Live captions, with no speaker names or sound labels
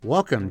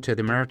Welcome to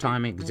the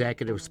Maritime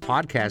Executives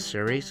podcast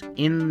series,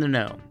 In the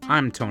Know.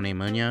 I'm Tony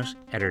Munoz,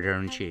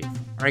 Editor-in-Chief.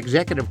 Our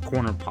Executive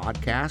Corner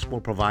podcast will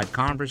provide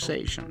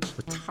conversations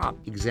with top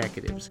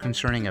executives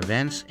concerning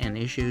events and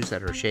issues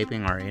that are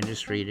shaping our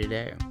industry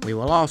today. We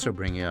will also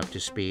bring you up to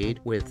speed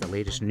with the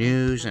latest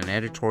news and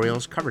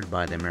editorials covered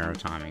by the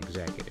Maritime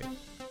Executive.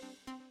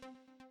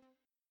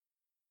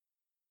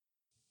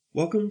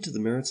 Welcome to the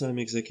Maritime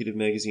Executive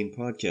Magazine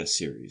podcast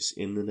series,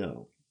 In the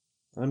Know.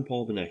 I'm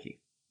Paul Benecki.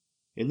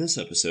 In this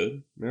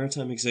episode,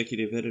 Maritime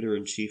Executive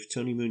Editor-in-Chief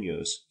Tony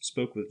Munoz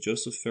spoke with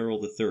Joseph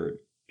Farrell III,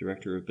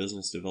 Director of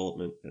Business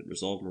Development at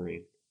Resolve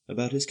Marine,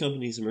 about his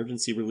company's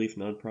emergency relief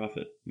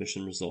nonprofit,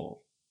 Mission Resolve.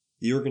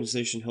 The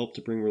organization helped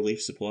to bring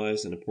relief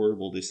supplies and a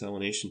portable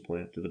desalination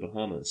plant to the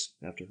Bahamas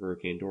after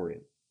Hurricane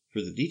Dorian.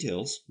 For the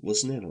details,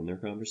 listen in on their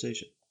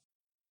conversation.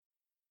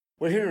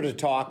 We're here to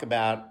talk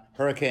about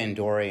Hurricane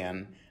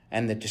Dorian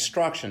and the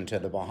destruction to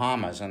the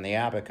Bahamas and the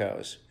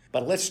Abacos.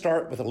 But let's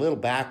start with a little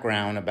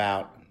background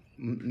about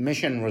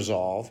Mission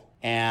Resolve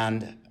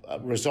and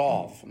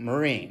Resolve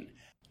Marine.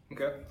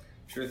 Okay,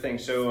 sure thing.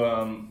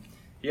 So,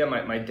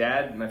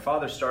 my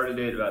father started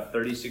it about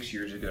 36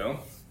 years ago,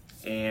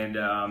 and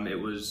it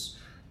was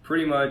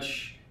pretty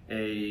much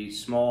a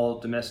small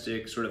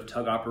domestic sort of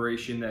tug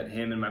operation that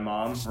him and my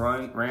mom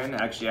ran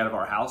actually out of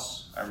our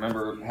house. I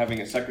remember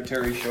having a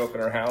secretary show up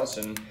at our house,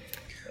 and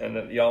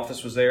the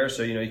office was there.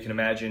 So, you can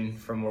imagine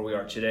from where we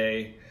are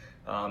today,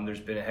 there's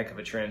been a heck of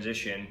a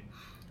transition.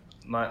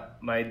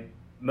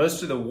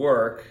 Most of the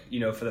work,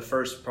 for the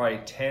first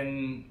probably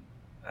 10,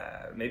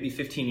 maybe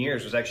 15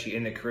 years was actually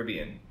in the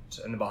Caribbean,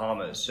 in the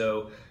Bahamas.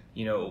 So,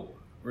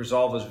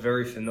 Resolve was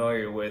very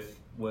familiar with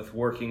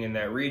working in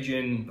that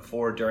region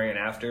before, during, and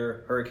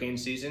after hurricane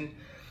season.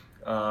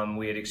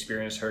 We had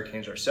experienced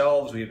hurricanes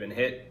ourselves. We had been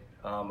hit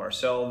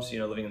ourselves,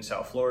 living in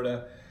South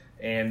Florida.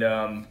 And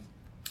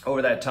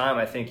over that time,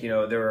 I think,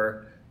 there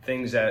were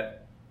things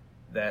that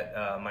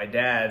my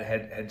dad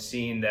had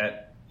seen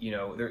that,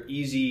 they're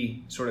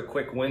easy, sort of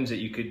quick wins that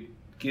you could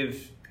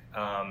give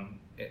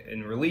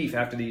in relief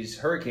after these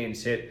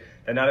hurricanes hit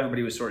that not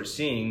everybody was sort of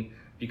seeing,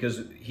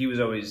 because he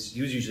was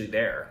usually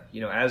there,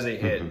 as they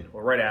hit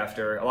or right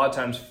after, a lot of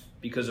times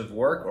because of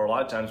work, or a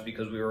lot of times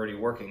because we were already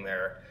working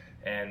there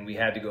and we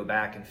had to go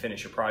back and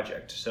finish a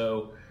project.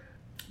 So,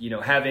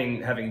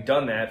 having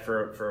done that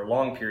for a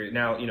long period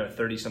now,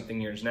 30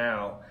 something years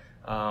now,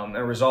 and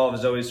Resolve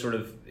is always sort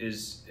of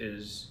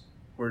is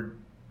we're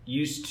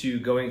used to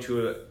going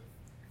to a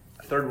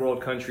third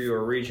world country or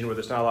a region where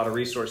there's not a lot of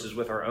resources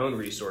with our own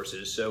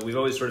resources. So we've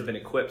always sort of been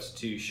equipped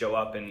to show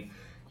up and,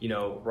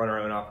 run our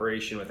own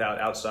operation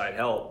without outside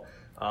help,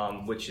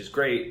 which is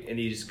great in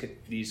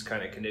these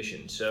kind of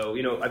conditions. So,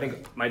 I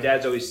think my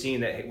dad's always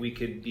seen that we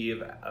could be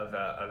of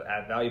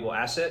a valuable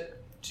asset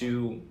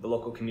to the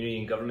local community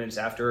and governments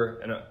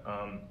after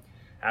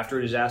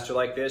a disaster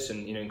like this,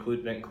 and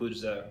that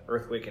includes the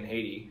earthquake in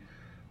Haiti.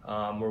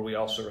 Where we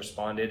also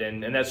responded,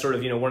 and that's sort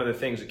of one of the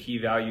things, a key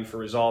value for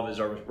Resolve is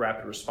our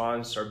rapid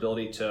response, our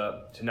ability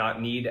to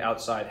not need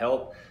outside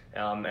help,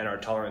 and our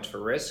tolerance for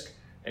risk,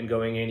 and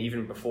going in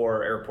even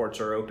before airports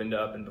are opened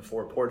up and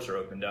before ports are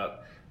opened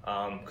up,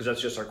 because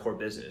that's just our core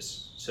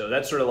business. So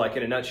that's sort of like,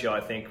 in a nutshell,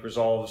 I think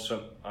Resolve's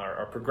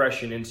our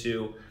progression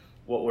into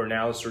what we're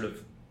now sort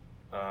of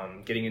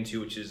getting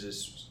into, which is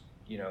this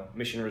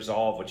Mission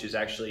Resolve, which is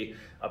actually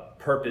a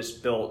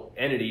purpose-built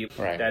entity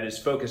that is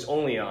focused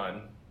only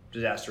on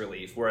disaster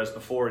relief, whereas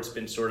before it's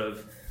been sort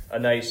of a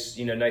nice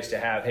to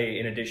have. Hey,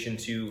 in addition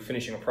to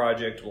finishing a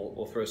project,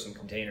 we'll throw some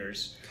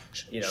containers,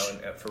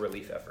 for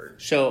relief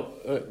effort.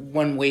 So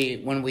when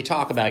we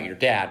talk about your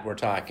dad, we're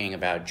talking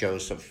about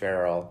Joseph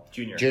Farrell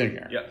Jr.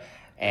 Yeah.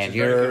 And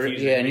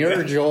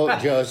you're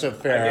Joseph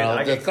Farrell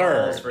I get III.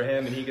 calls for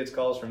him, and he gets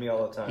calls from me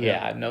all the time.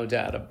 Yeah, no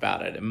doubt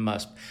about it. It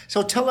must.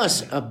 So tell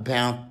us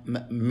about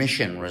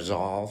Mission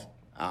Resolve,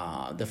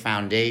 the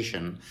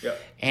foundation,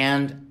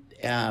 and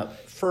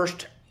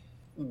first,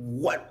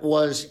 what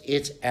was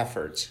its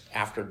efforts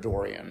after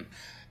Dorian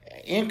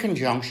in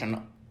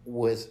conjunction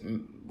with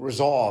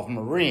Resolve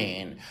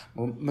Marine?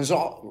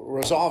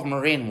 Resolve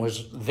Marine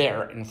was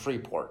there in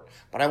Freeport,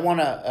 but I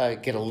want to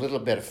get a little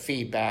bit of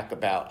feedback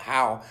about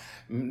how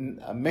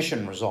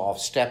Mission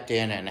Resolve stepped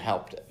in and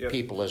helped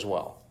people as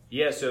well.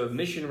 Yeah, so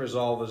Mission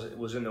Resolve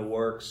was in the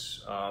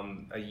works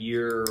a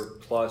year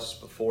plus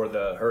before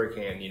the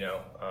hurricane,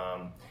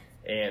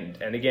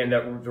 and again,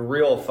 the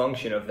real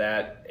function of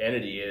that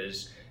entity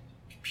is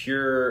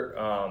pure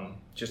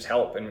just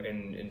help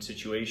in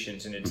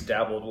situations, and it's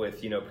dabbled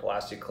with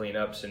plastic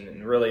cleanups,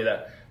 and really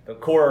the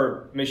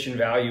core mission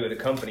value of the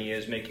company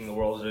is making the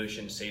world's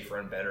oceans safer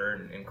and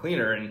better and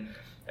cleaner,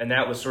 and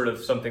that was sort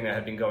of something that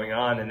had been going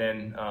on. And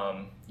then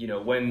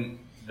when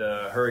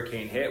the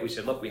hurricane hit, we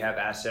said, look, we have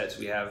assets,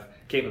 we have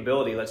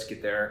capability, let's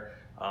get there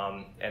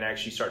and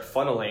actually start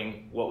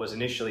funneling what was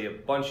initially a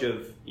bunch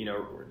of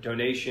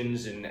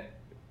donations and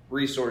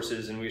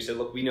resources, and we said,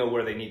 look, we know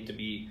where they need to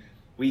be.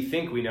 We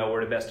think we know where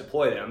to best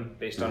deploy them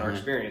based on our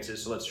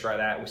experiences, so let's try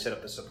that. And we set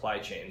up the supply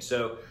chain.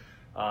 So,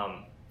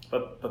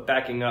 but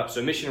backing up,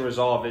 so Mission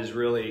Resolve is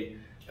really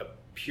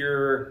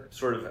pure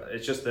sort of,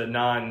 it's just the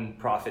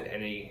non-profit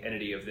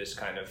entity of this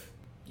kind of,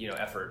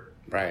 effort.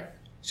 Right.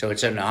 So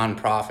it's a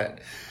non-profit.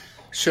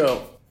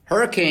 So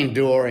Hurricane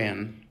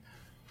Dorian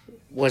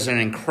was an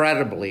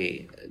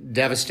incredibly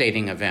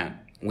devastating event.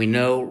 We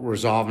know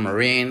Resolve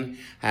Marine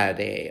had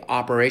an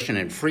operation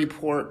in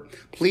Freeport.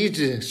 Please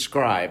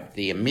describe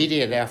the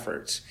immediate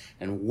efforts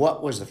and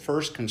what was the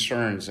first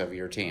concerns of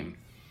your team.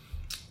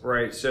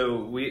 Right.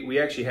 So we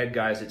actually had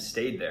guys that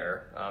stayed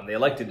there. They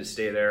elected to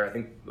stay there. I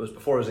think it was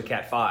before it was a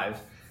Cat 5,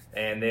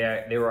 and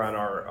they were on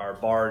our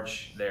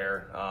barge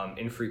there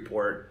in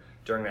Freeport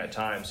during that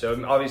time.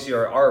 So obviously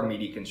our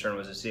immediate concern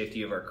was the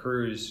safety of our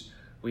crews.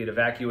 We had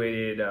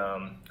evacuated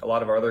a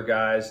lot of our other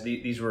guys.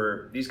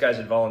 These guys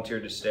had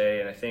volunteered to stay,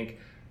 and I think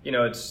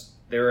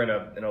they were in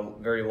a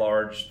very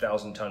large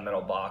 1,000-ton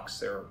metal box.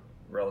 They're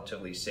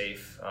relatively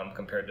safe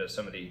compared to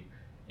some of the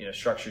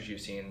structures you've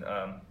seen.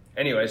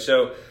 Anyway,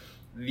 so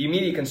the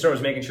immediate concern was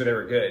making sure they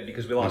were good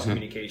because we lost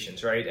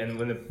communications, right? And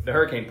when the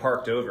hurricane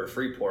parked over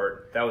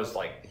Freeport, that was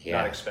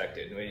not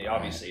expected. I mean,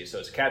 obviously, so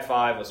it's Cat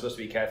 5, was supposed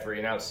to be Cat 3,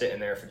 and now it's sitting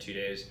there for 2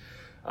 days.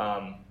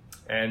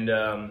 And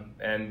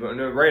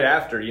right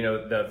after,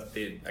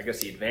 I guess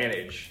the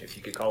advantage, if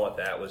you could call it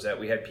that, was that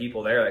we had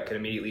people there that could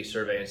immediately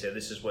survey and say,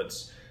 this is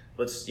let's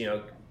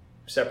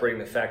separating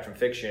the fact from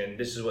fiction,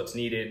 this is what's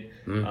needed,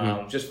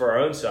 just for our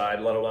own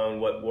side, let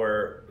alone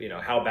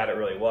how bad it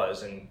really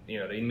was. And,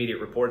 the immediate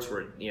reports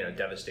were,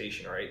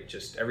 devastation, right?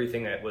 Just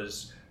everything that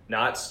was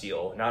not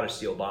a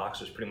steel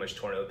box was pretty much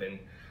torn open.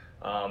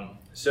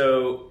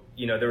 So,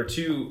 there were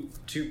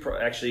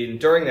actually, and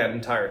during that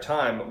entire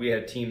time, we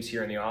had teams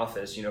here in the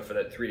office, for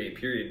that 3-day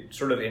period,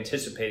 sort of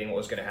anticipating what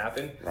was going to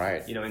happen.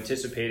 Right.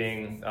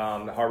 Anticipating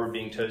the harbor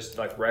being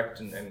wrecked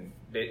and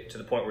to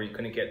the point where you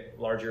couldn't get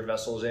larger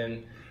vessels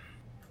in,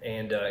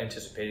 and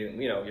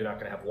anticipating, you're not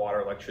going to have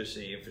water,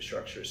 electricity,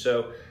 infrastructure.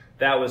 So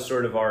that was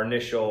sort of our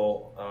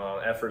initial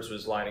efforts,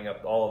 was lining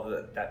up all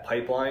of that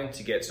pipeline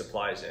to get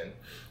supplies in.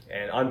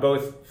 And on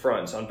both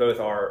fronts,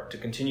 to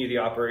continue the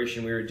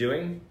operation we were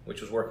doing,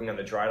 which was working on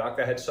the dry dock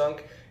that had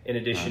sunk, in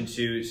addition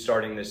to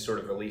starting this sort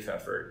of relief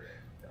effort.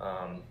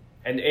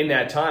 And in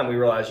that time, we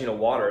realized,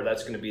 water,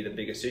 that's going to be the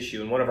biggest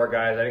issue. And one of our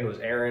guys, I think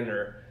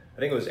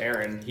it was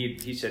Aaron,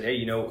 he said,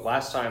 hey, not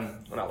last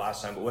time,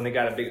 but when they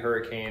got a big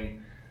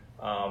hurricane,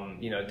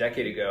 a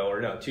decade ago,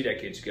 or no, 2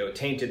 decades ago, it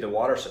tainted the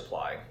water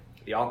supply,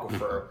 the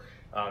aquifer,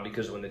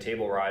 because when the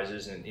table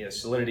rises and,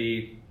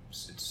 salinity,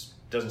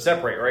 doesn't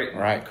separate, right?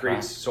 Right. It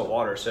creates salt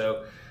water.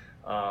 So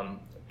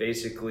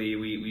basically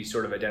we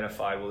sort of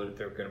identified, well,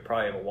 they're going to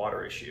probably have a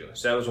water issue.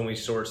 So that was when we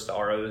sourced the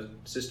RO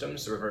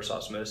systems, the reverse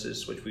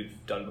osmosis, which we've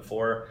done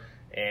before.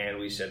 And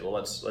we said, well,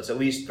 let's at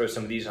least throw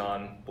some of these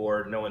on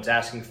board. No one's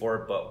asking for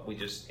it, but we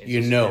just...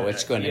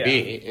 it's going to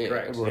be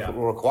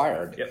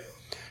required. Yep.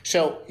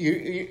 So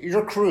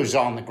your crew's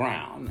on the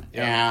ground,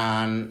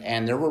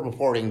 and they were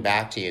reporting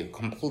back to you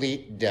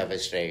complete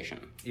devastation.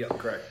 Yeah,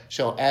 correct.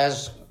 So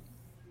as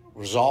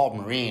Resolve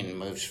Marine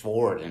moves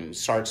forward and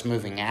starts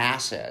moving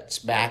assets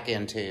back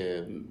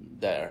into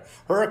the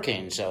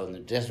hurricane zone, the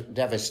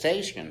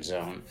devastation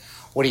zone,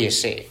 what do you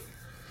see?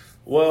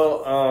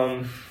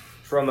 Well,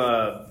 from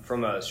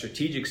a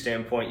strategic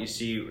standpoint, you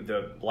see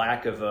the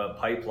lack of a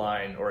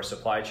pipeline or a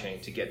supply chain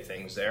to get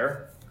things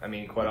there. I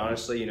mean, quite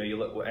honestly, you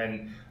look,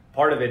 and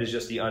part of it is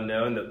just the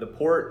unknown. The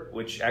port,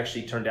 which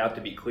actually turned out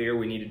to be clear,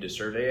 we needed to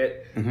survey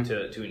it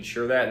to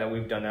ensure that, and then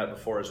we've done that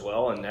before as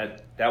well. And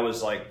that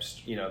was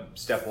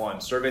step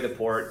one: survey the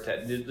port,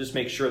 to just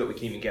make sure that we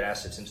can even get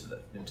assets into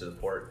the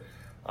port.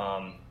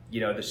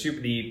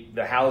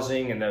 The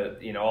housing and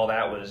all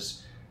that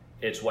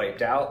it's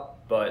wiped out.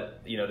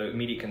 But the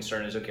immediate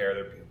concern is, okay, are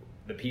there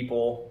the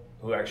people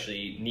who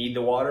actually need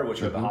the water,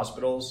 which are the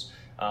hospitals,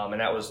 and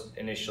that was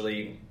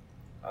initially.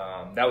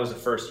 That was the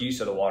first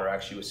use of the water,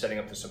 actually, was setting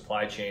up the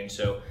supply chain.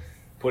 So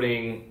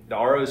putting the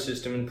RO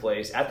system in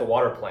place at the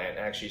water plant,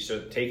 actually,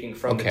 so taking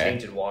from the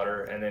tainted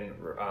water and then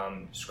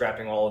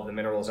scrapping all of the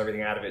minerals,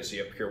 everything out of it, so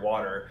you have pure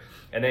water,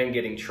 and then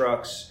getting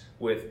trucks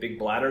with big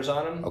bladders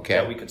on them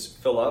that we could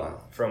fill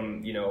up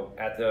from,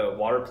 at the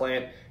water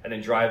plant, and then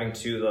driving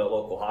to the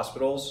local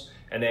hospitals,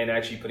 and then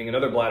actually putting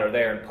another bladder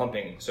there and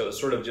pumping. So it's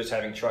sort of just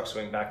having trucks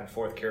going back and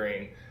forth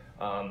carrying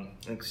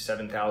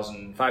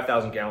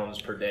 5,000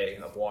 gallons per day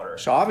of water.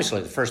 So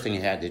obviously the first thing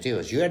you had to do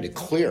is you had to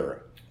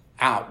clear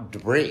out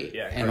debris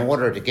in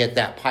order to get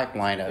that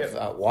pipeline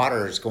of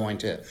water is going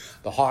to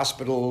the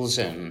hospitals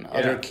and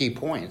other key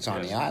points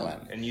on the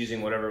island. And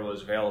using whatever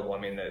was available. I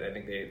mean, I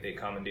think they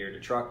commandeered a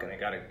truck and they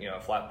got a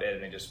flatbed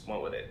and they just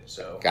went with it.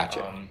 So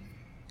gotcha.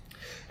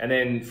 And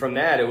then from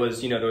that, it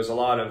was there was a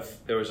lot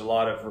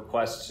of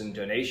requests and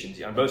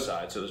donations on both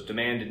sides. So it was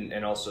demand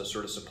and also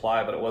sort of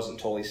supply, but it wasn't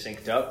totally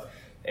synced up.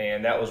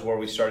 And that was where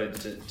we started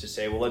to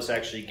say, well, let's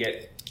actually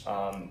get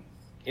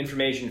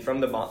information from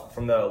the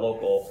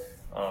local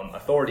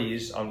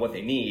authorities on what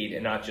they need,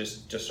 and not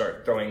just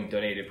start throwing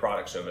donated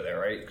products over there,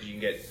 right? Because you can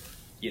get,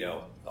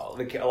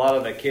 a lot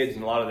of the kids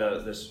and a lot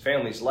of the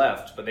families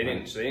left, but they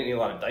didn't. So they didn't need a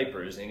lot of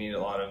diapers. They needed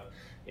a lot of,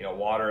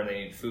 water, and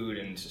they need food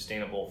and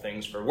sustainable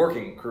things for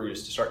working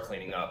crews to start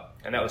cleaning up.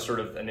 And that was sort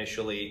of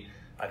initially,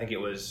 I think it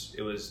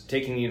was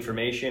taking the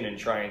information and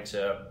trying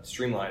to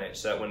streamline it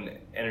so that when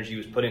energy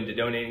was put into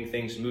donating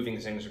things, moving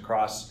things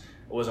across,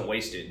 it wasn't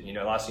wasted. The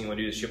last thing you want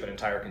to do is ship an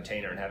entire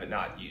container and have it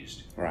not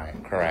used. Right,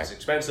 correct. It's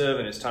expensive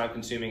and it's time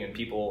consuming, and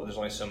there's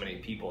only so many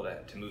people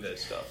to move that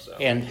stuff. So.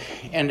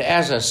 And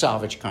as a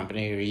salvage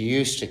company, you're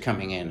used to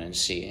coming in and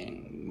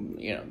seeing,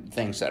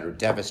 things that are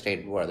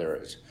devastated, whether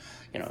it's,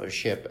 a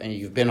ship, and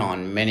you've been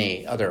on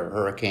many other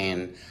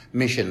hurricane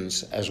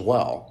missions as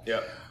well.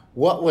 Yeah.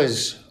 What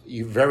was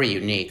very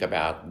unique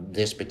about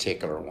this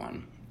particular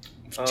one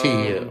to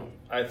you?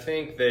 I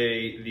think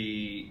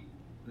the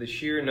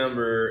sheer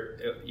number,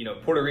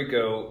 Puerto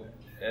Rico,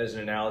 as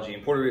an analogy,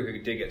 and Puerto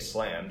Rico did get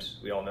slammed.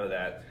 We all know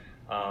that.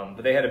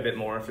 But they had a bit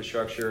more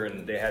infrastructure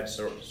and they had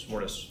sort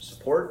of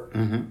support.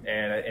 Mm-hmm.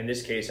 And in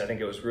this case, I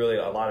think it was really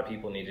a lot of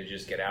people needed to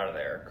just get out of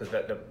there because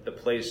the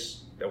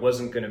place, there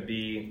wasn't going to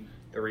be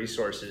the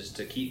resources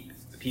to keep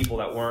the people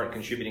that weren't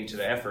contributing to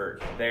the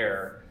effort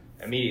there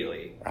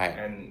immediately. Right.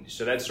 And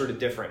so that's sort of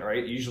different,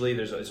 right? Usually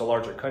it's a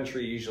larger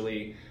country.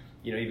 Usually,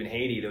 even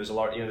Haiti, there's a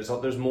lot,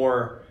 there's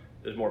more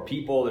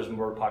people, there's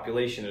more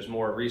population, there's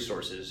more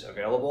resources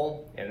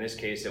available. And in this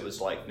case, it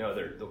was like, no,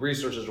 the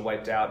resources are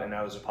wiped out, and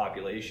now there's a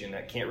population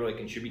that can't really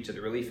contribute to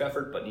the relief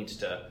effort, but needs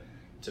to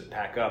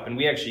pack up. And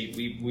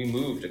we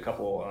moved a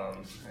couple,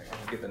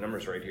 I'll get the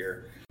numbers right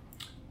here.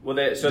 Well,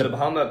 the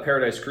Bahama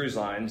Paradise Cruise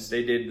Lines,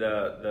 they did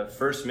the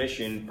first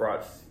mission,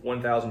 brought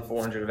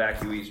 1,400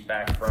 evacuees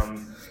back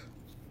from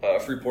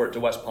Freeport to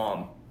West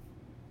Palm.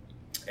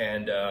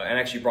 And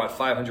actually brought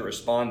 500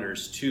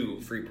 responders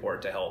to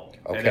Freeport to help.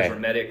 Okay. And those were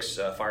medics,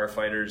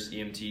 firefighters,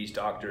 EMTs,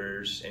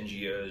 doctors,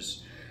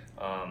 NGOs.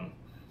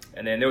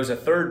 And then there was a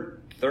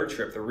third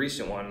trip, the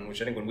recent one,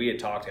 which I think when we had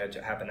talked had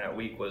to happen that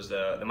week, was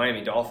the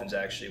Miami Dolphins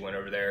actually went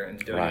over there and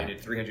donated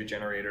 300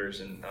 generators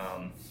and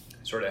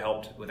sort of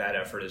helped with that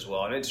effort as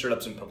well. And it stirred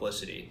up some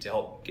publicity to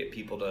help get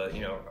people to,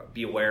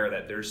 be aware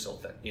that there's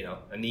still,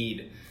 a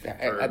need.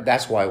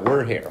 That's why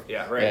we're here.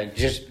 Yeah, right.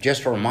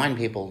 Just to remind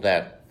people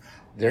that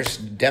there's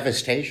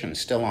devastation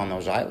still on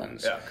those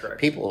islands. Yeah, correct.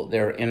 People,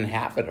 they're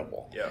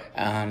inhabitable. Yeah.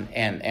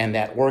 And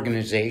that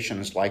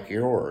organizations like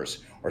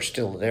yours are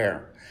still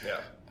there. Yeah.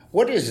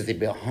 What is the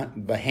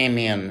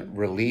Bahamian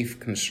Relief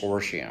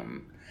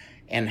Consortium,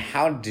 and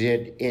how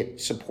did it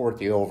support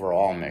the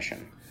overall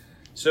mission?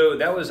 So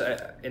that was,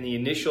 in the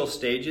initial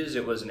stages,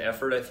 it was an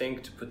effort, I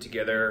think, to put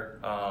together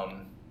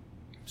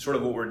sort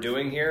of what we're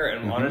doing here.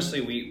 And mm-hmm. honestly,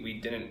 we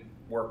didn't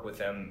work with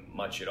them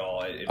much at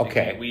all.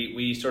 Okay.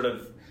 We sort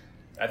of,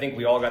 I think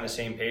we all got on the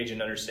same page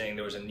in understanding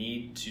there was a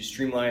need to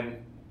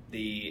streamline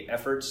the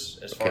efforts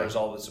as far as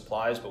all the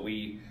supplies, but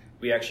we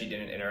actually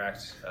didn't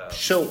interact.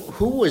 So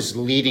who was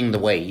leading the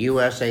way?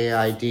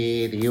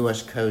 USAID, the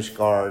U.S. Coast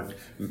Guard,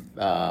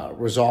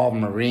 Resolve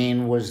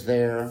Marine was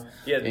there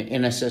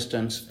in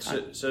assistance?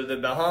 So the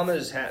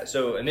Bahamas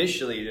so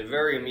initially, the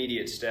very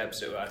immediate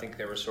steps, I think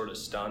they were sort of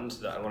stunned.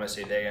 When I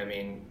say they, I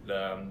mean,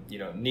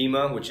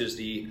 NEMA, which is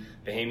the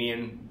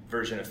Bahamian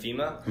version of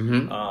FEMA,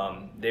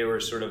 mm-hmm. They were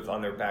sort of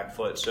on their back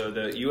foot. So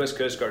the U.S.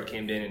 Coast Guard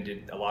came in and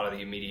did a lot of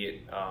the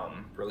immediate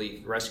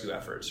relief rescue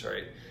efforts,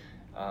 right?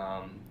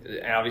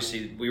 And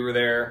obviously we were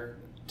there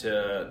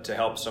to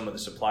help some of the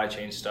supply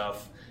chain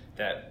stuff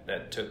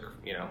that took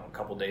a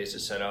couple days to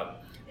set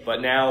up.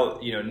 But now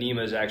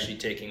NEMA is actually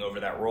taking over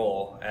that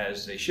role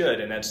as they should,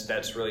 and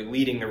that's really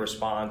leading the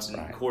response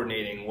and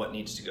coordinating what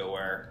needs to go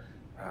where.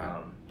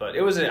 But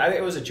I think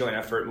it was a joint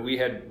effort. We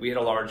had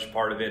a large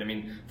part of it. I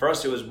mean, for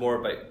us, it was more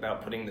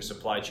about putting the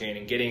supply chain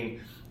and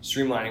getting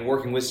streamlining,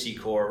 working with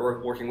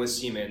Seacor, working with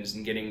Siemens,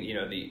 and getting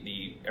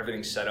the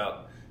everything set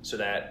up. So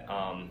that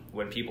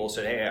when people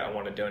said, hey, I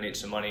want to donate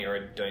some money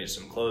or donate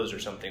some clothes or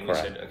something, we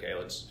said, okay,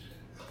 let's...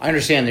 I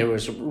understand there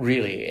was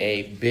really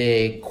a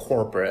big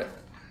corporate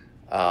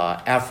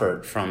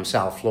effort from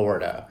South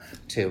Florida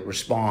to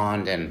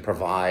respond and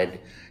provide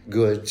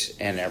goods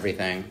and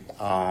everything.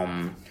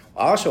 I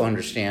also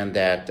understand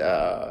that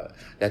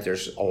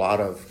there's a lot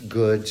of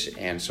goods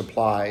and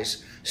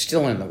supplies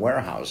still in the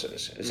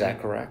warehouses. Is that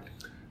correct?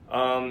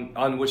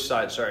 On which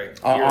side? Sorry.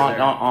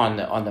 On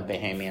the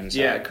Bahamian side.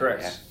 Yeah,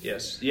 correct. Yeah.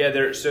 Yes.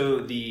 Yeah. So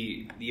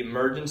the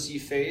emergency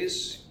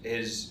phase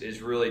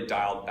is really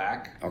dialed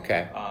back.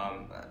 Okay.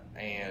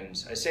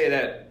 And I say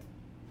that.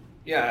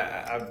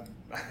 Yeah.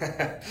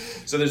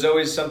 So there's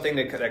always something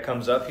that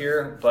comes up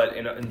here, but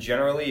in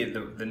generally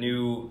the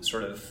new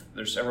sort of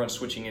everyone's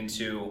switching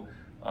into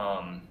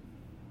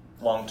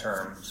long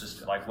term. It's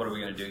just like, what are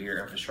we going to do here?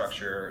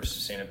 Infrastructure,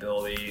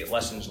 sustainability,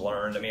 lessons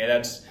learned. I mean,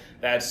 that's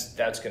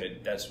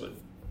what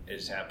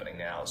is happening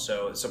now.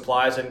 So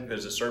supplies, I think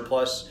there's a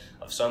surplus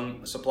of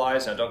some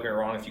supplies. Now, don't get me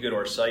wrong. If you go to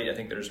our site, I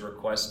think there's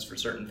requests for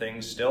certain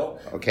things still.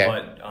 Okay.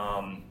 But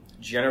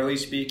generally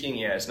speaking,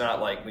 it's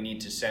not like we need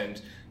to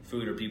send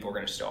food or people are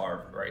going to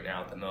starve right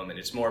now at the moment.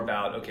 It's more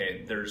about,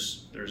 okay,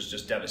 there's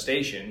just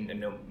devastation and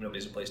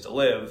nobody's a place to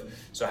live.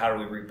 So how do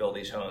we rebuild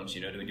these homes?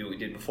 Do we do what we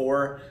did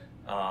before?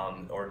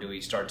 or do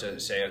we start to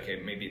say,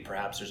 okay, maybe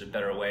perhaps there's a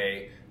better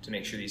way to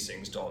make sure these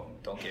things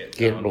don't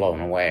get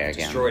blown away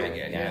again, destroyed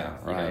again? Yeah,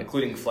 right.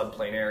 Including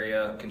floodplain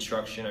area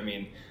construction. I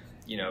mean,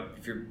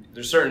 if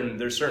there's certain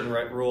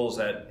rules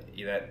that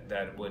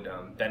would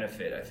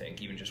benefit, I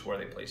think, even just where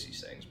they place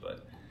these things.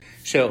 But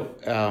so,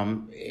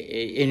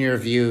 in your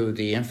view,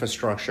 the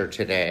infrastructure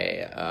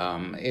today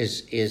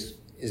is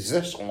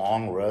this a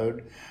long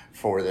road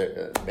for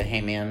the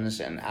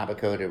Bahamians and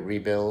Abaco to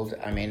rebuild?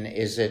 I mean,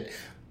 is it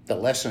the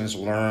lessons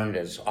learned?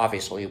 Is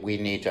obviously we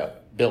need to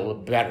build a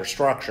better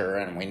structure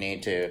and we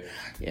need to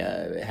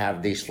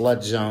have these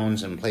flood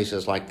zones and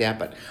places like that.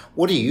 But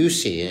what do you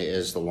see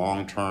as the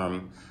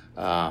long-term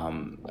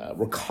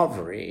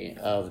recovery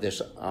of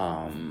this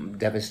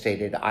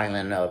devastated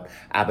island of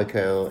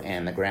Abaco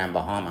and the Grand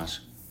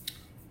Bahamas?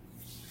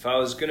 If I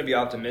was going to be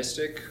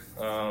optimistic,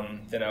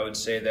 then I would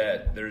say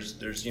that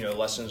there's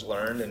lessons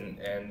learned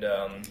and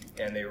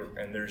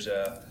there's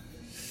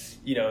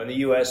in the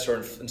U.S.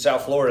 or in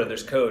South Florida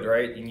there's code,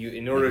 right? And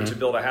in order to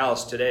build a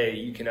house today,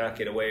 you cannot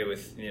get away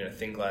with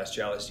thin glass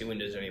jalousie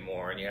windows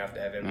anymore, and you have to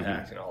have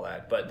impact and all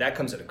that. But that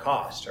comes at a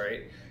cost,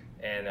 right?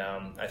 And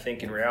I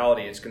think in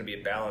reality it's going to be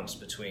a balance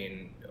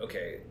between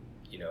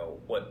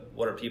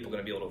what are people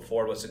going to be able to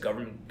afford? What's the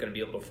government going to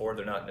be able to afford?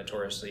 They're not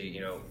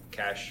notoriously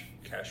cash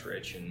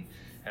rich, and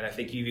I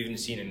think you've even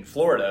seen in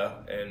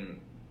Florida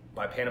and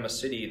by Panama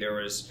City there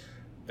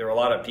were a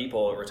lot of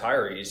people,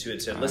 retirees, who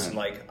had said, listen,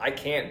 like, I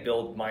can't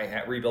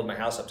rebuild my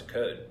house up to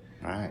code.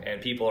 Right.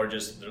 And people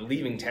they're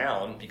leaving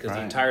town because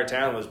the entire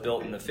town was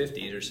built in the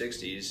 50s or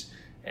 60s.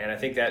 And I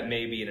think that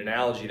may be an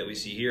analogy that we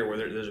see here where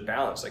there's a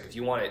balance. Like, if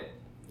you want it,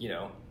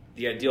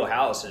 the ideal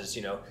house is,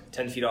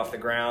 10 feet off the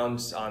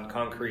ground on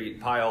concrete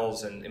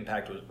piles and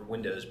impact with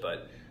windows.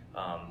 But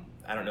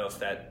I don't know if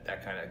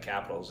that kind of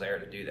capital is there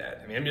to do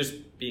that. I mean, I'm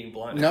just being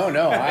blunt. No,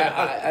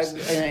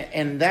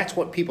 and that's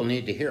what people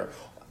need to hear.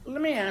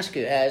 Let me ask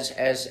you, as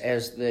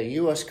the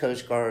U.S.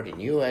 Coast Guard and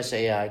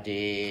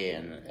USAID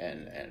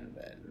and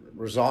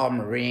Resolve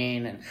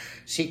Marine and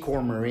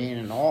Secor Marine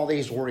and all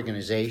these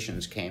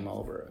organizations came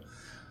over,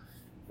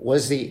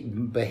 was the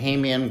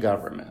Bahamian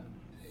government,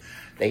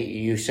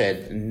 you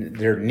said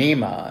their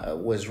NEMA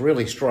was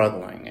really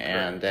struggling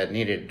and that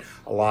needed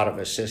a lot of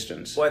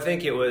assistance. Well, I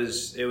think it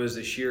was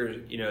the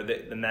sheer,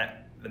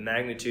 the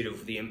magnitude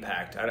of the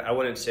impact. I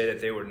wouldn't say that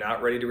they were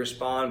not ready to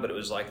respond, but it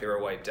was like they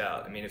were wiped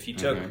out. I mean, if you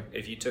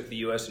took the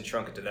U.S. and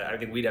shrunk it to that, I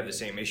think we'd have the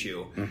same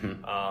issue.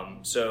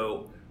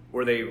 So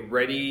were they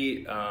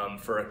ready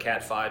for a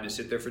Cat 5 to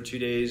sit there for 2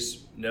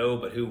 days? No,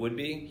 but who would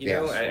be?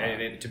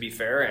 And to be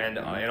fair and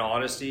in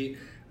honesty,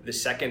 the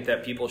second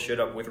that people showed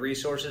up with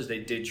resources, they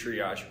did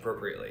triage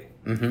appropriately.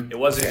 It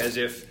wasn't as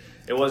if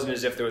there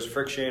was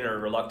friction or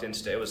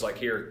reluctance. It was like,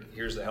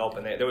 here's the help,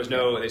 and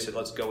they said,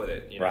 let's go with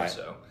it. Right.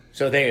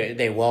 So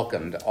they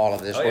welcomed all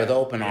of this with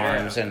open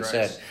arms and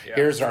said,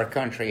 here's our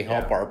country,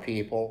 help our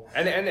people.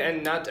 And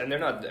they're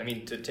not, I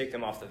mean, to take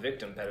them off the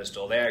victim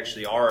pedestal, they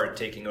actually are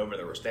taking over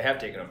they have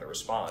taken over the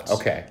response.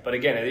 Okay. But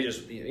again, they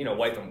just,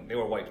 wiped them, they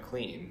were wiped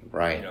clean.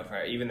 Right.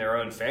 Even their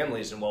own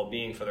families and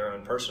well-being for their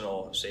own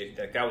personal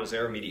safety, that was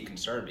their immediate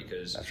concern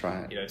because, that's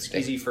right. It's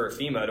easy for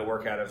FEMA to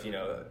work out of,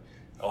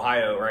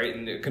 Ohio, right,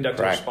 and conduct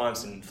a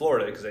response in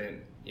Florida because they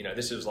didn't,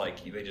 this was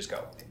like they just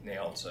got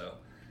nailed.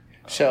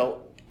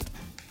 So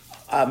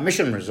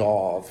Mission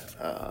Resolve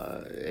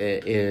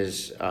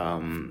is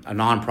a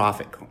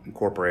nonprofit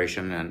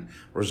corporation, and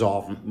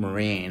Resolve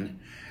Marine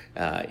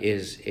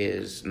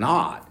is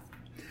not.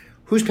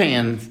 Who's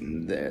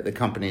paying the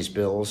company's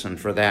bills, and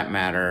for that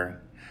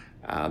matter,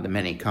 the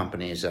many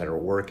companies that are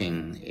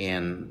working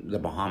in the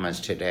Bahamas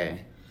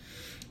today?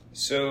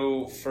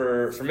 So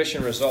for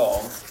Mission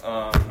Resolve,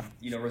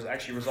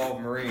 actually Resolve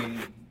Marine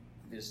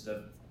is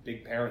the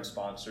big parent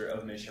sponsor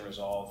of Mission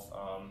Resolve.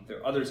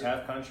 Others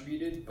have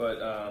contributed,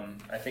 but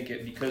I think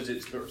because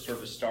it's sort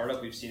of a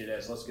startup, we've seen it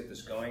as let's get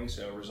this going.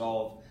 So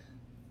Resolve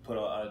put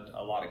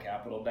a lot of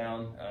capital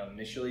down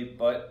initially,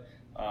 but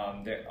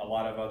a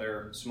lot of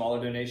other smaller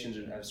donations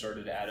have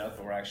started to add up,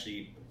 and we're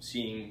actually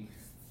seeing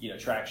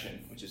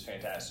traction, which is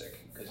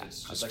fantastic because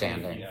it's just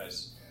outstanding.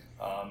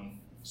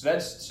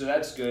 So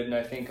that's good, and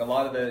I think a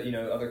lot of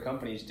the other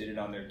companies did it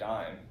on their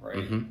dime, right?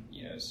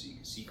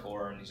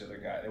 Secor and these other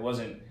guys. It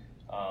wasn't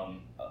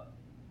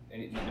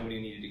nobody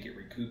needed to get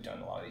recouped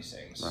on a lot of these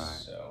things. Right.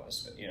 So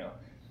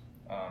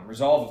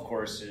Resolve, of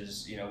course,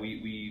 is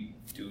we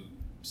do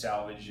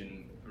salvage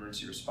and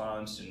emergency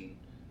response and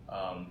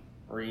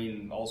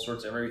marine, all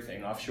sorts of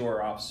everything,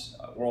 offshore ops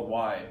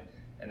worldwide,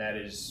 and that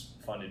is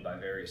funded by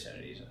various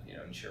entities.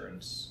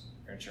 Insurance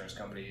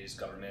companies,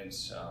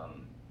 governments,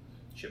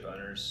 ship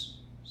owners.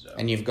 So.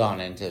 And you've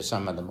gone into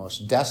some of the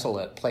most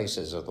desolate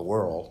places of the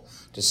world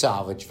to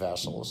salvage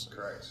vessels.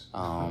 Correct.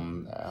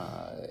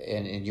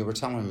 And you were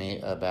telling me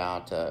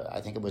about,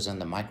 I think it was in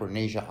the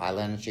Micronesia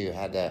Islands, you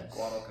had that...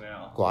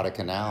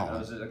 Guadalcanal. That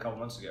was a couple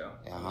months ago.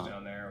 I was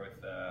down there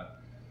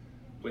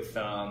with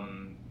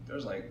there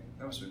was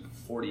that must have been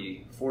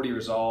 40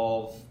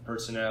 Resolve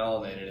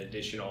personnel and an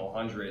additional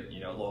 100,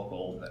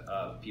 local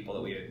people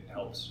that we had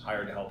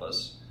hired to help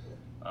us.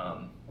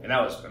 And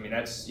that was, I mean,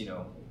 that's,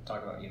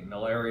 talk about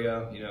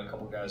malaria. A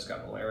couple guys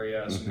got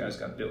malaria. Some guys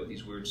got bit with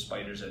these weird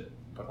spiders that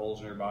put holes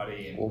in their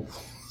body. And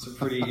it's a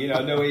pretty,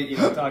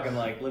 talking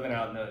like living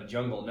out in the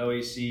jungle, no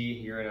AC,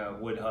 you're in a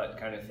wood hut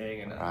kind of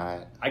thing. And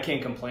I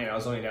can't complain. I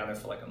was only down there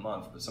for like a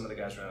month, but some of the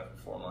guys were down there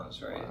for 4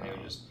 months, right? And they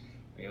were just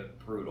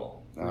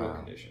brutal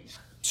conditions.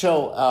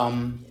 So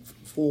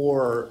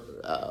for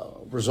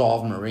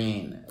Resolve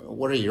Marine,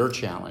 what are your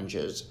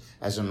challenges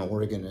as an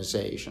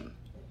organization?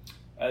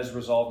 As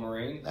Resolve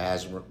Marine?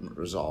 As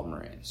Resolve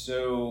Marine.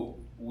 So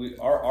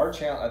our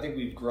challenge, I think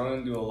we've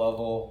grown to a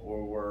level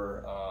where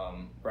we're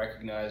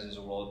recognized as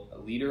a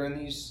leader in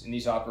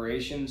these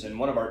operations. And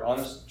one of our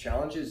honest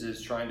challenges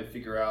is trying to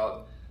figure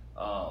out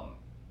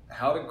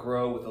how to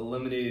grow with a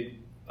limited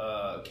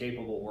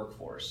capable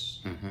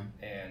workforce. Mm-hmm.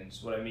 And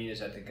what I mean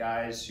is that the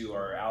guys who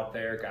are out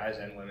there, guys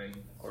and women,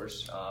 of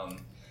course,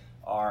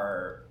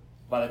 are,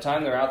 by the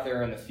time they're out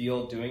there in the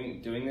field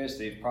doing this,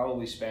 they've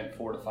probably spent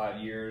 4 to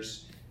 5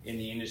 years in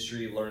the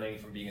industry learning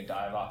from being a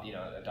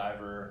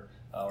diver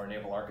or a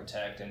naval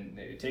architect, and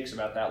it takes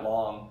about that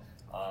long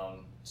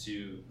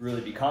to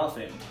really be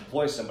confident and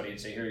deploy somebody and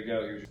say, here you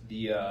go.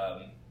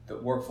 The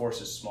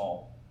workforce is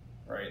small,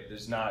 right?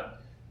 There's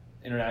not,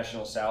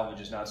 international salvage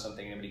is not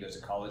something anybody goes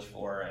to college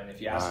for, and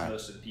if you ask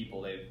most of the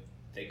people,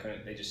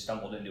 they just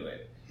stumbled into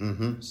it.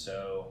 Mm-hmm.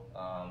 So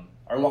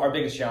our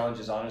biggest challenge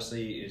is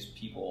honestly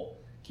people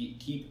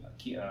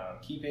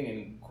keeping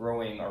and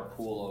growing our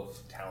pool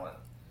of talent.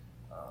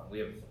 We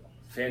have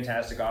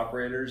fantastic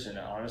operators, and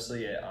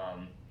honestly,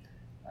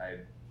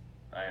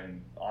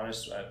 I'm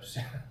honest.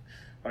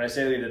 When I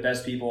say we have the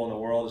best people in the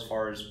world as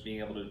far as being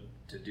able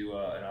to do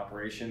an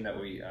operation that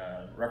we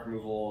wreck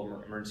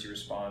removal, emergency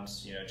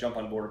response, jump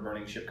on board a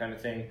burning ship kind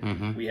of thing,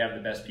 mm-hmm. we have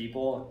the best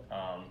people.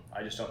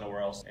 I just don't know where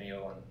else any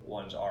other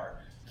ones are.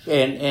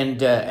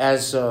 And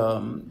as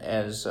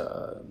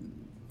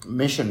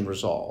Mission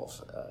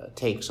Resolve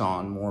takes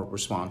on more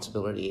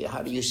responsibility,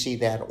 how do you see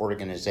that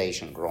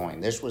organization growing?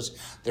 This was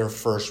their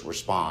first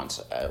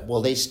response.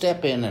 Will they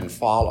step in and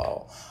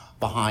follow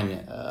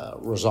behind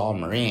Resolve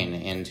Marine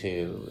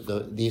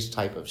into these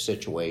type of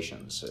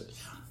situations?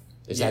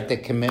 Is that the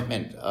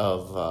commitment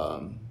of...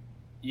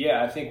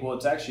 I think,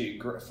 it's actually,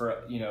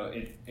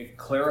 it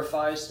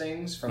clarifies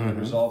things from the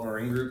Resolve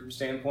Marine Group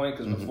standpoint,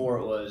 because before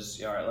it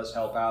was, all right, let's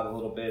help out a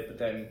little bit, but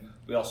then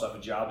we also have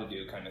a job to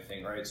do kind of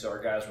thing, right? So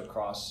our guys would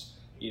cross,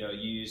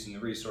 use and the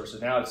resources.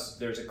 Now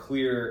there's a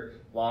clear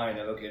line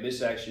of, okay,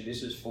 this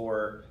is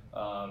for,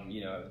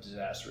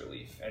 disaster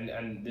relief.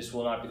 And this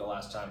will not be the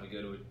last time we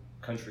go to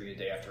a country a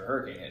day after a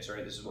hurricane hits,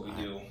 right? This is what we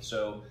do.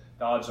 So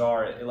the odds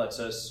are it lets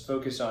us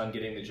focus on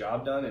getting the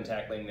job done and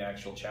tackling the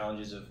actual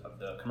challenges of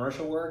the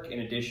commercial work.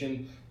 In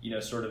addition,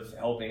 sort of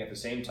helping at the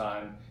same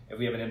time, if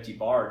we have an empty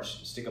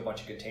barge, stick a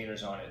bunch of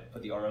containers on it,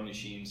 put the RO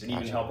machines, and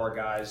even help our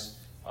guys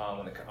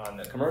on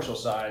the commercial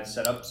side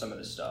set up some of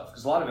this stuff.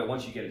 Because a lot of it,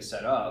 once you get it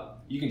set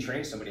up, you can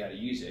train somebody how to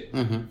use it.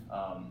 Mm-hmm.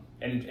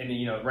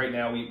 And right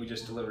now we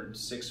just delivered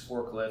 6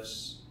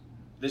 forklifts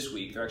this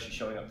week. They're actually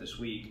showing up this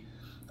week.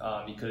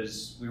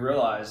 Because we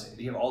realize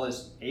you have all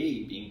this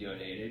aid being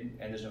donated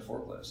and there's no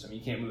forklifts. I mean,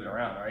 you can't move it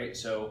around, right?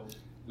 So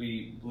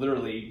we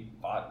literally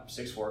bought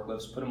 6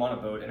 forklifts, put them on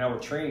a boat, and now we're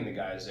training the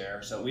guys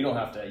there, so we don't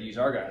have to use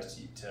our guys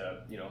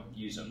to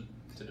use them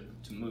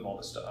to move all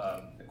this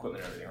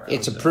equipment and everything around.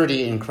 It's a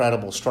pretty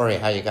incredible story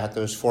how you got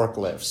those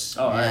forklifts.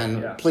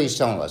 Please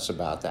tell us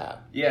about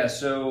that. Yeah,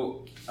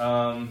 so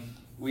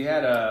we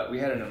had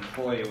an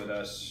employee with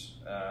us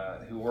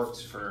who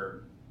worked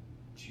for,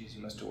 he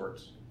must have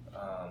worked.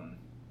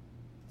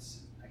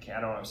 I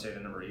don't want to say the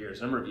number of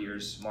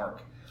years,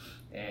 Mark,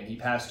 and he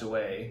passed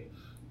away,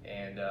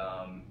 and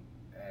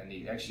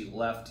he actually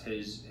left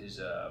his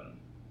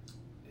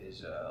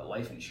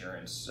life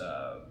insurance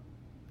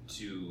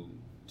to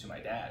my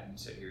dad and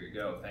said, here you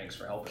go, thanks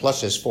for helping.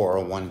 Plus his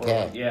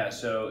 401k. Yeah,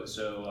 so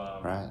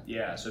right.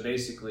 Yeah, so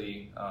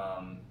basically,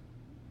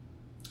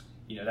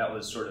 that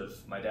was sort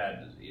of my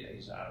dad.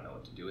 I don't know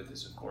what to do with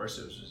this. Of course,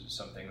 it was just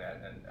something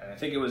that, and I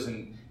think it was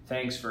in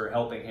thanks for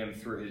helping him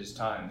through his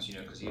times,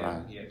 because he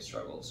had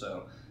struggled.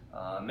 So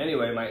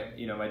anyway,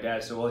 my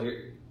dad said, well,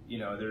 here,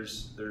 there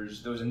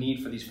was a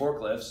need for these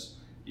forklifts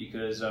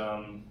because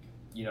again,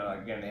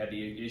 they had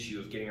the issue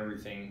of getting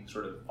everything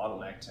sort of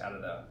bottlenecked out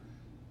of the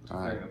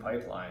clearing the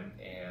pipeline,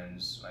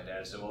 and my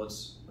dad said, well,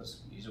 let's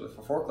use it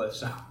for forklifts.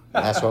 So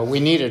that's what we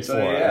need it for.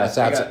 Yeah,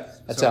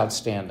 that's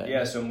outstanding.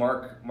 Yeah, so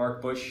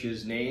Mark Bush,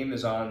 his name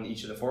is on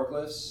each of the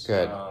forklifts.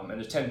 Good. And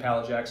there's 10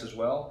 pallet jacks as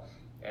well,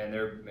 and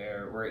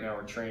they're right now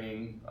we're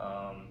training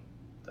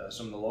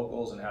some of the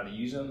locals on how to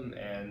use them,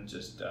 and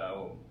just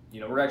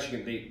we're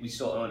actually we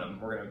still own them.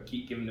 We're going to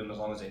keep giving them as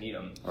long as they need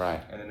them.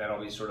 Right. And then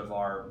that'll be sort of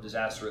our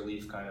disaster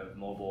relief kind of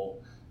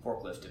mobile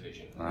forklift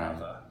division. Right.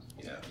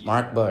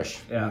 Mark Bush.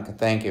 Yeah.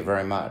 Thank you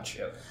very much.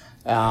 Yep.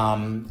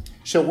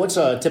 So what's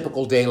a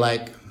typical day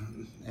like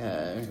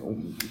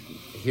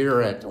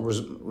here at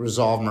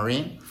Resolve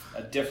Marine?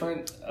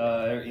 Different.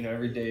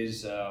 Every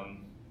day's.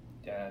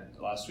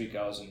 Last week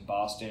I was in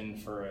Boston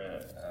for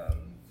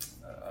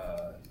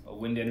a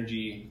Wind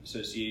Energy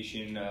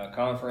Association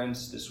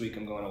conference. This week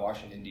I'm going to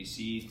Washington,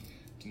 D.C.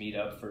 to meet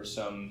up for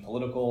some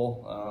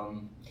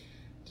political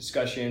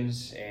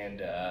discussions,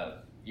 and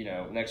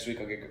next week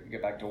I'll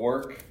get back to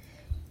work.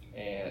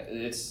 And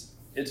it's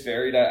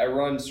varied. I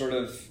run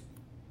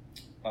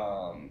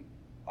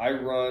I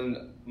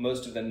run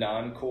most of the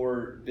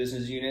non-core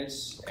business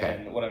units,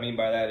 and what I mean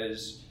by that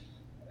is,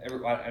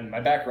 and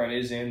my background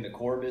is in the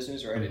core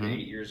business, right? I did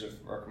 8 years of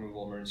arc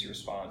removal emergency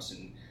response,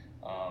 and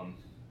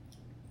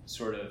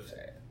sort of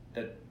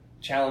the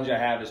challenge I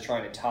have is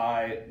trying to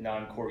tie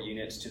non-core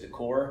units to the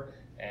core,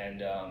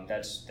 and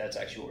that's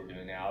actually what we're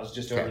doing now. I was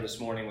just over this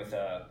morning with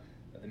the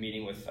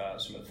meeting with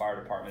some of the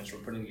fire departments. We're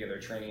putting together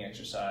a training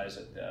exercise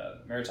at the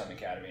Maritime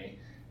Academy,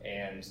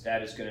 and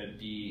that is going to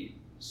be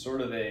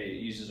sort of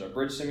it uses our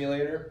bridge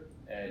simulator,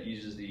 it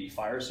uses the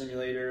fire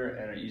simulator,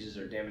 and it uses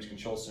our damage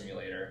control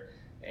simulator.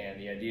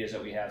 And the idea is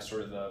that we have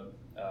sort of a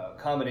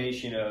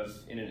combination of,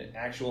 in an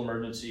actual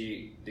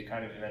emergency, the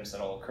kind of events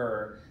that will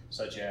occur,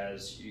 such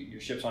as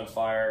your ship's on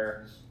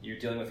fire, you're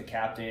dealing with a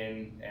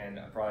captain and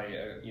probably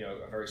a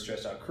very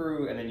stressed out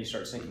crew, and then you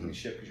start sinking the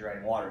ship because you're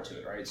adding water to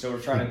it, right? So we're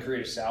trying to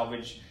create a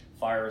salvage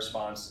fire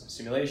response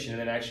simulation,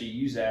 and then actually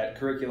use that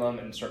curriculum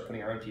and start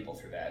putting our own people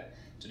through that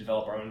to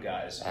develop our own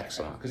guys.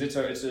 Excellent. Because it's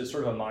a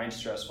sort of a mind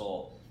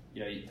stressful,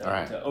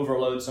 to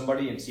overload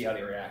somebody and see how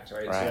they react,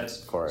 right? Right.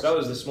 So that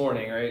was this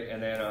morning, right?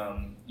 And then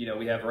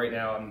we have right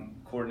now, I'm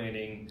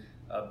coordinating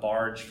a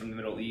barge from the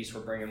Middle East.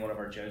 We're bringing one of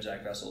our Jones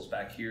Act vessels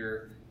back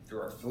here through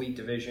our fleet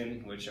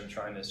division, which I'm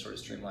trying to sort of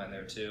streamline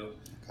there too.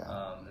 Okay.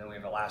 And then we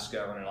have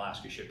Alaska, running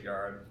Alaska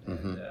shipyard,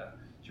 and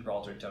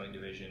Gibraltar towing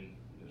division.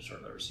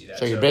 Sort of oversee that.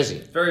 So you're busy.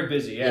 Very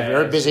busy. Yeah.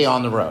 You're very busy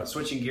on the road.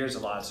 Switching gears a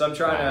lot. So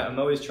I'm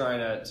always trying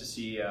to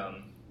see.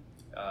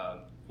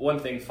 One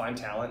thing, find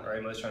talent, right?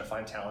 I'm always trying to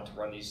find talent to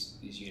run these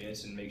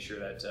units and make sure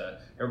that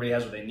everybody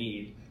has what they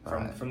need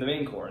from the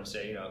main core, and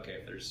say, okay,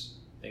 if there's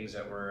things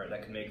that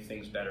can make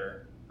things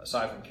better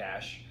aside from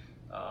cash,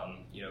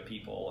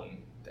 people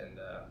and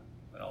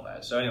all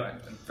that. So anyway,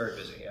 I'm very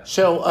busy. Yeah.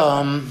 So,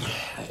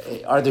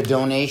 are there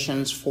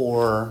donations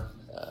for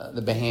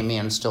the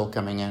Bahamians still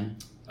coming in?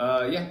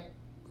 Yeah.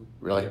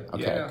 Really?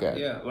 Okay, good.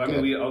 Yeah. Well, I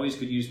mean, we always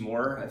could use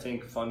more. I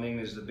think funding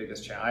is the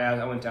biggest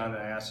challenge. I went down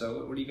and I asked,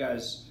 so what do you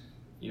guys?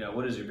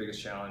 What is your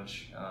biggest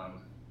challenge? And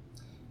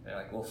they're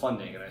like, well,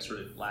 funding. And I sort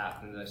of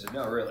laughed, and I said,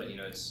 no, really.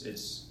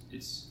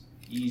 It's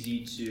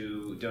easy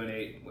to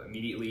donate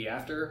immediately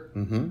after,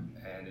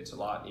 and it's a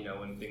lot.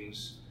 When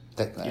things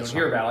you don't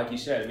hear about, like you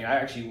said. I mean, I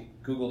actually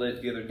Googled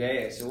it the other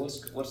day. I said,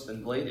 what's the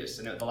latest?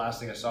 And the last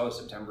thing I saw was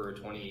September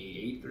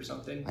 28th or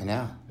something. I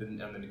know. And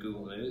then the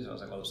Google News. I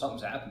was like, well,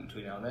 something's happened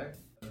between now and there.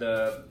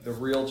 The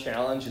real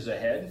challenge is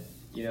ahead.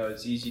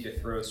 It's easy to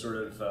throw sort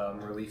of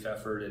relief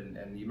effort and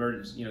the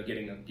emergency,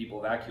 getting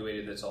people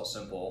evacuated. That's all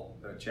simple.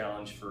 The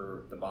challenge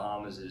for the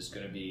Bahamas is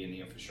going to be in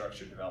the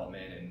infrastructure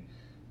development, and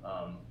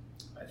I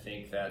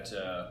think that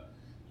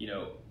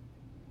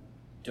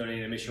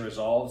donating to Mission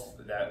Resolve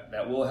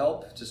that will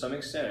help to some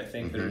extent. I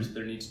think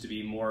there needs to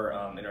be more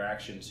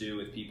interaction too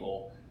with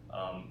people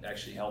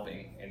actually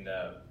helping in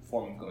the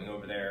form of going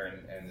over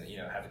there and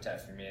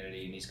Habitat for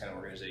Humanity and these kind of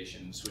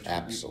organizations, which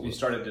we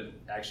started to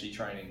actually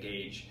try and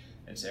engage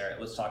and say, all right,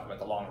 let's talk about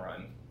the long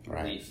run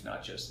relief,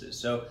 not just this.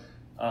 So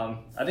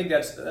I think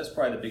that's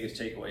probably the biggest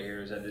takeaway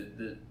here, is that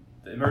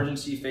the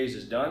emergency phase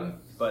is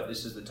done, but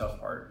this is the tough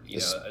part.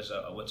 What's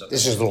up?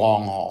 This is the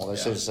long haul.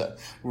 This is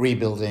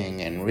rebuilding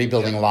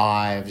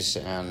lives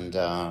and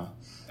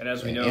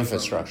as we know,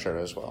 infrastructure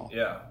as well.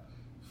 Yeah.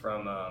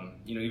 From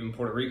even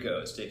Puerto Rico,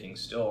 it's taking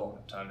still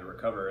time to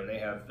recover, and they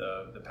have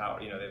the power.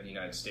 They have the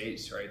United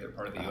States, right? They're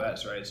part of the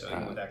U.S., right? So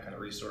even with that kind of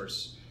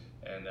resource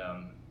and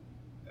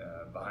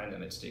behind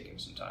them, it's taking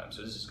some time.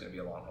 So this is going to be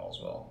a long haul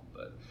as well.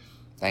 But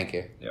thank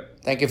you.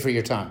 Yep. Thank you for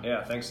your time.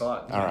 Yeah. Thanks a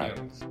lot. All right.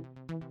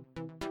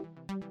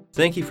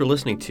 Thank you for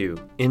listening to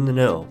In the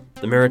Know,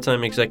 the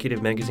Maritime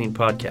Executive Magazine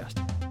podcast.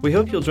 We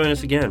hope you'll join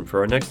us again for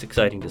our next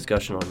exciting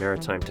discussion on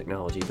maritime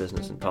technology,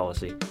 business, and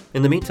policy.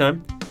 In the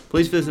meantime,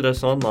 please visit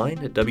us online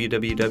at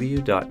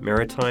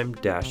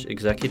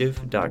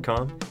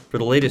www.maritime-executive.com for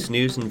the latest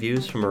news and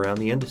views from around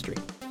the industry.